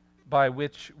obedience by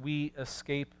which we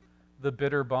escape the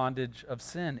bitter bondage of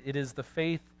sin. It is the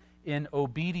faith in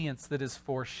obedience that is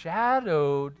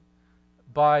foreshadowed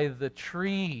by the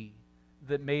tree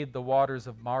that made the waters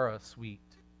of Marah sweet.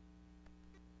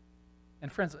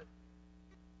 And friends,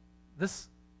 this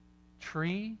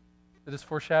tree that is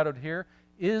foreshadowed here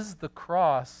is the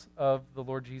cross of the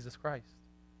Lord Jesus Christ.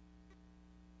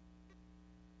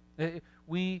 It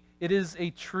is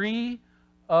a tree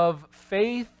of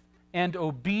faith and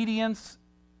obedience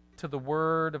to the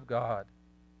Word of God.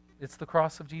 It's the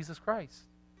cross of Jesus Christ.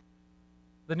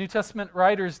 The New Testament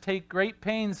writers take great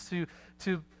pains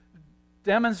to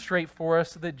demonstrate for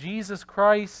us that Jesus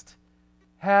Christ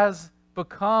has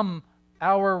become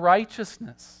our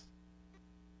righteousness.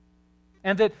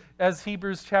 And that, as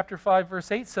Hebrews chapter 5,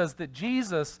 verse 8 says, that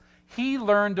Jesus, He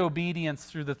learned obedience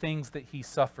through the things that He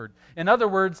suffered. In other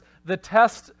words, the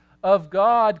test of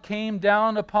God came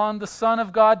down upon the Son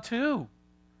of God too,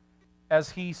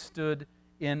 as He stood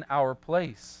in our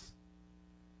place.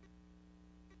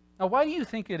 Now, why do you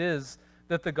think it is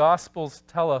that the Gospels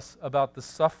tell us about the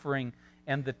suffering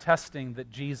and the testing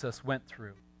that Jesus went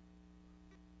through?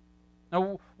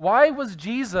 Now, why was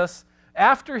Jesus,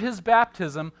 after His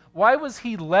baptism, why was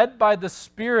He led by the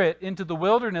Spirit into the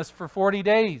wilderness for 40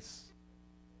 days?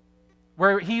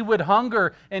 Where He would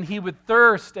hunger and He would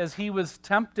thirst as He was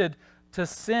tempted to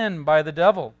sin by the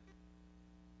devil.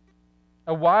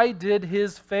 Why did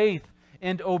His faith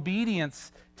and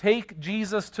obedience take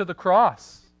Jesus to the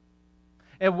cross?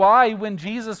 And why, when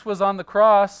Jesus was on the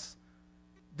cross,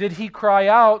 did He cry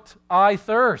out, "I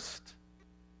thirst,"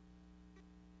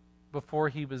 before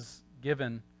He was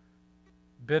given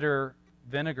bitter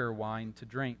vinegar wine to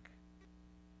drink,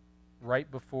 right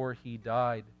before He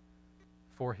died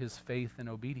for His faith and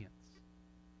obedience?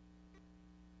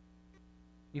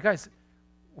 You guys,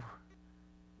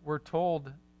 we're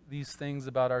told these things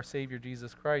about our Savior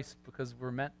Jesus Christ because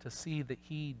we're meant to see that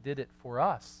He did it for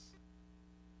us.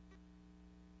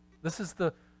 This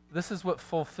is what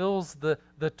fulfills the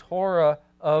Torah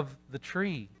of the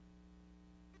tree.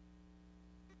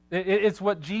 It's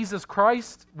what Jesus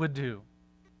Christ would do.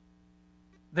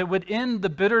 That would end the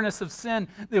bitterness of sin.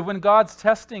 That when God's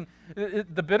testing,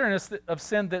 the bitterness of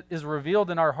sin that is revealed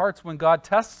in our hearts when God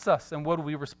tests us, and what do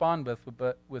we respond with?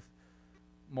 But with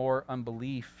more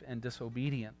unbelief and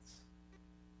disobedience.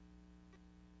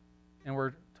 And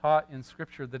we're taught in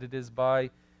Scripture that it is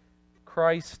by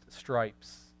Christ's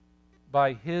stripes,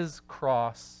 by His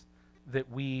cross, that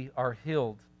we are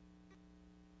healed.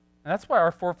 And that's why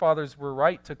our forefathers were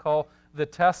right to call the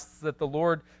tests that the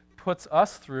Lord puts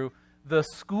us through the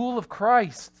school of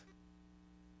Christ.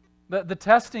 The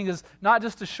testing is not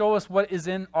just to show us what is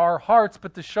in our hearts,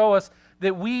 but to show us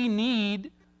that we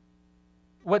need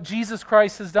what Jesus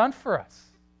Christ has done for us,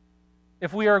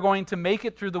 if we are going to make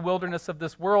it through the wilderness of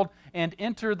this world and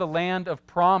enter the land of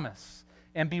promise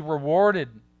and be rewarded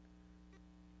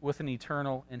with an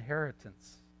eternal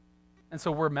inheritance. And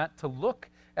so we're meant to look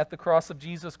at the cross of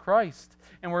Jesus Christ,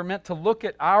 and we're meant to look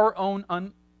at our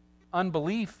own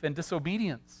unbelief and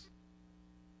disobedience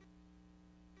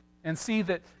and see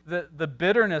that the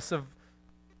bitterness of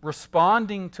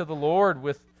responding to the Lord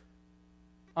with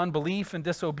unbelief and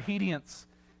disobedience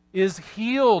is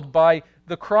healed by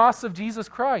the cross of Jesus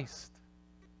Christ.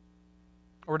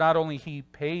 Or not only He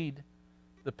paid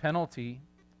the penalty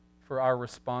for our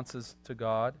responses to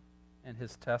God and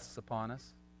His tests upon us,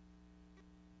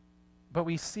 but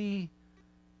we see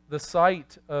the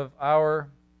sight of our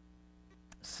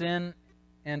sin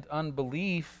and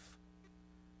unbelief,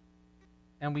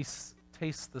 and we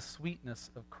taste the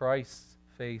sweetness of Christ's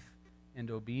faith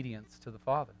and obedience to the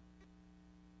Father.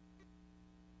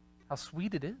 How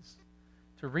sweet it is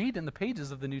to read in the pages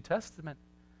of the New Testament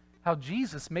how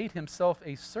Jesus made Himself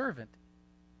a servant,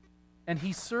 and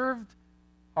He served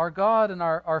our God and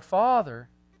our Father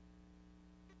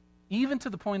even to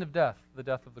the point of death, the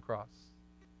death of the cross.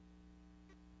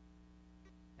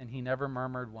 And He never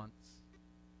murmured once.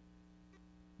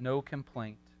 No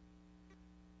complaint.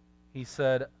 He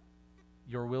said,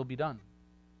 "Your will be done."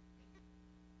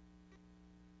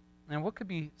 And what could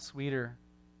be sweeter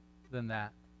than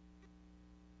that?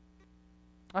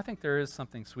 I think there is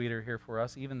something sweeter here for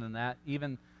us, even than that,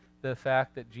 even the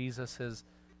fact that Jesus has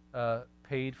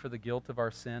paid for the guilt of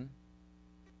our sin.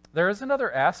 There is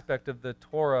another aspect of the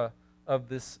Torah of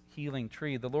this healing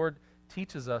tree. The Lord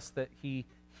teaches us that He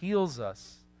heals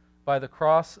us by the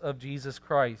cross of Jesus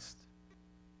Christ.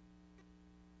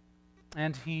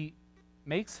 And He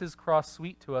makes His cross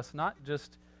sweet to us, not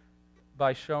just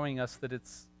by showing us that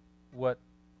it's what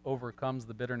overcomes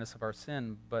the bitterness of our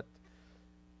sin, but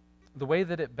the way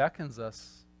that it beckons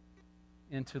us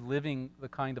into living the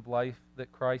kind of life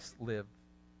that Christ lived.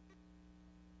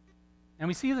 And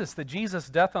we see this, that Jesus'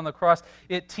 death on the cross,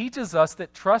 it teaches us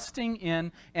that trusting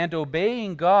in and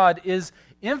obeying God is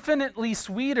infinitely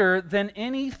sweeter than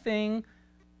anything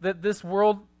that this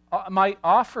world might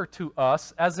offer to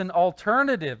us as an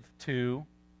alternative to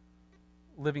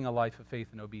living a life of faith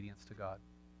and obedience to God.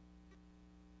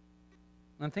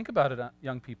 And think about it,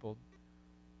 young people.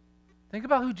 Think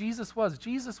about who Jesus was.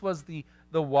 Jesus was the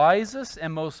wisest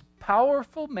and most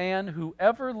powerful man who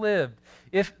ever lived.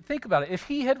 Think about it. If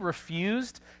He had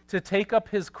refused to take up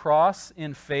His cross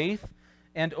in faith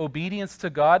and obedience to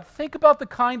God, think about the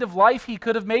kind of life He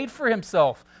could have made for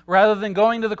Himself rather than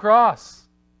going to the cross.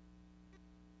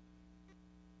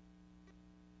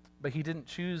 But He didn't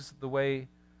choose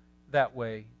that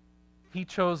way. He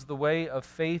chose the way of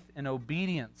faith and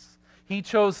obedience. He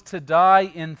chose to die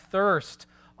in thirst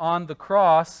on the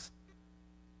cross,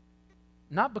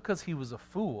 not because He was a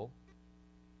fool.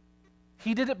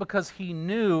 He did it because He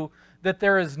knew that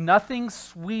there is nothing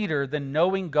sweeter than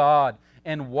knowing God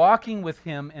and walking with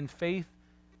Him in faith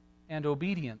and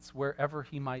obedience wherever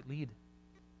He might lead.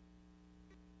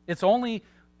 It's only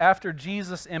after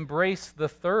Jesus embraced the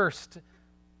thirst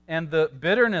and the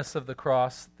bitterness of the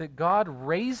cross that God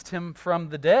raised Him from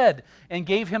the dead and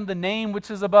gave Him the name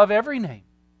which is above every name.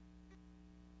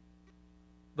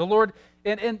 The Lord,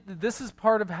 and this is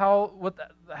part of how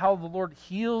the Lord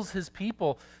heals His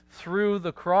people through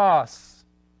the cross.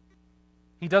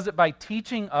 He does it by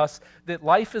teaching us that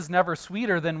life is never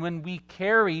sweeter than when we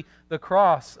carry the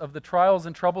cross of the trials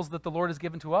and troubles that the Lord has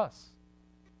given to us.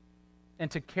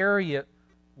 And to carry it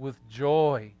with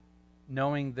joy,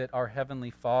 knowing that our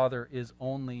Heavenly Father is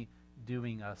only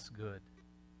doing us good.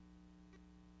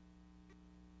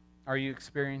 Are you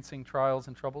experiencing trials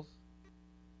and troubles?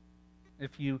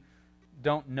 If you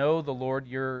don't know the Lord,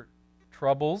 your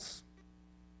troubles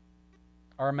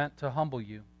are meant to humble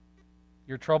you.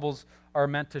 Your troubles are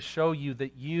meant to show you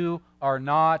that you are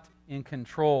not in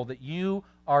control, that you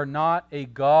are not a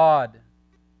God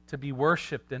to be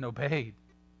worshipped and obeyed.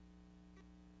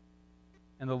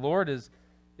 And the Lord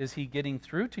is He getting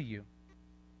through to you?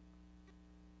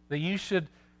 That you should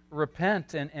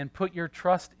repent and put your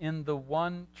trust in the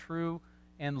one true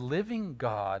and living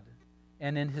God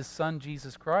and in His Son,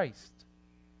 Jesus Christ.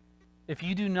 If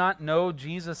you do not know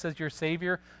Jesus as your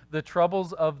Savior, the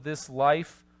troubles of this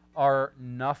life are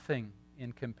nothing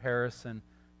in comparison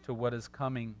to what is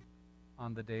coming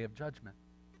on the day of judgment.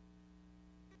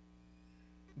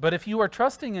 But if you are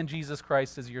trusting in Jesus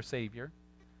Christ as your Savior,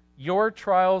 your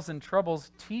trials and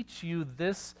troubles teach you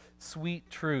this sweet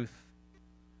truth,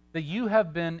 that you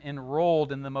have been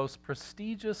enrolled in the most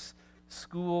prestigious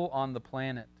school on the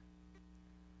planet.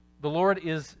 The Lord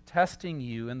is testing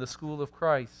you in the school of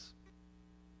Christ.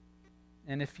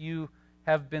 And if you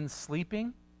have been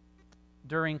sleeping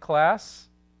during class,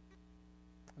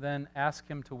 then ask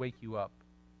Him to wake you up.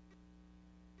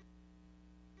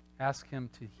 Ask Him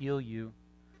to heal you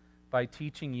by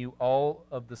teaching you all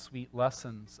of the sweet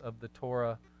lessons of the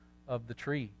Torah of the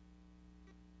tree.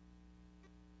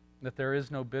 That there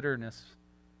is no bitterness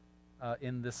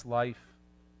in this life,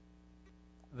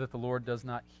 that the Lord does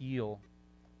not heal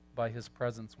by His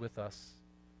presence with us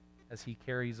as He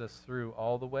carries us through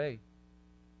all the way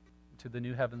to the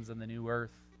new heavens and the new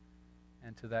earth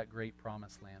and to that great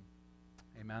promised land.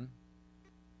 Amen.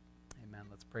 Amen.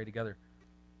 Let's pray together.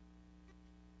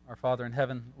 Our Father in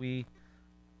heaven, we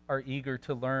are eager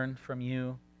to learn from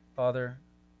you, Father,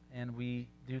 and we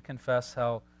do confess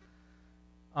how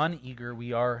uneager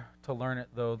we are to learn it,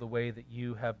 though, the way that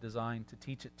you have designed to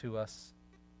teach it to us.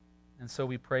 And so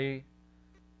we pray,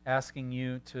 asking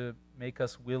you to make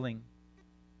us willing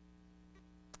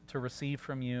to receive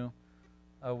from you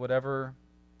whatever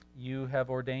you have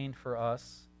ordained for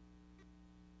us,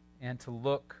 and to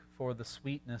look for the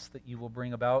sweetness that you will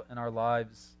bring about in our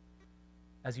lives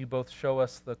as you both show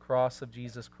us the cross of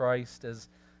Jesus Christ as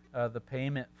the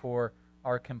payment for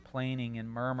our complaining and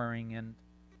murmuring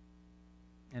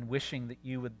and wishing that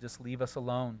you would just leave us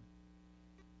alone,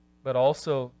 but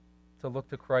also to look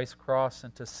to Christ's cross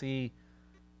and to see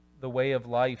the way of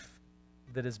life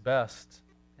that is best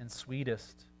and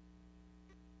sweetest.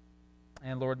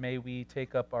 And Lord, may we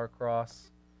take up our cross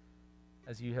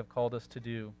as you have called us to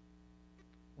do,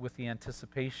 with the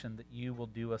anticipation that you will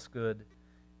do us good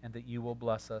and that you will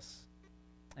bless us.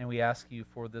 And we ask you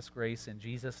for this grace in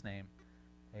Jesus' name.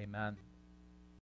 Amen.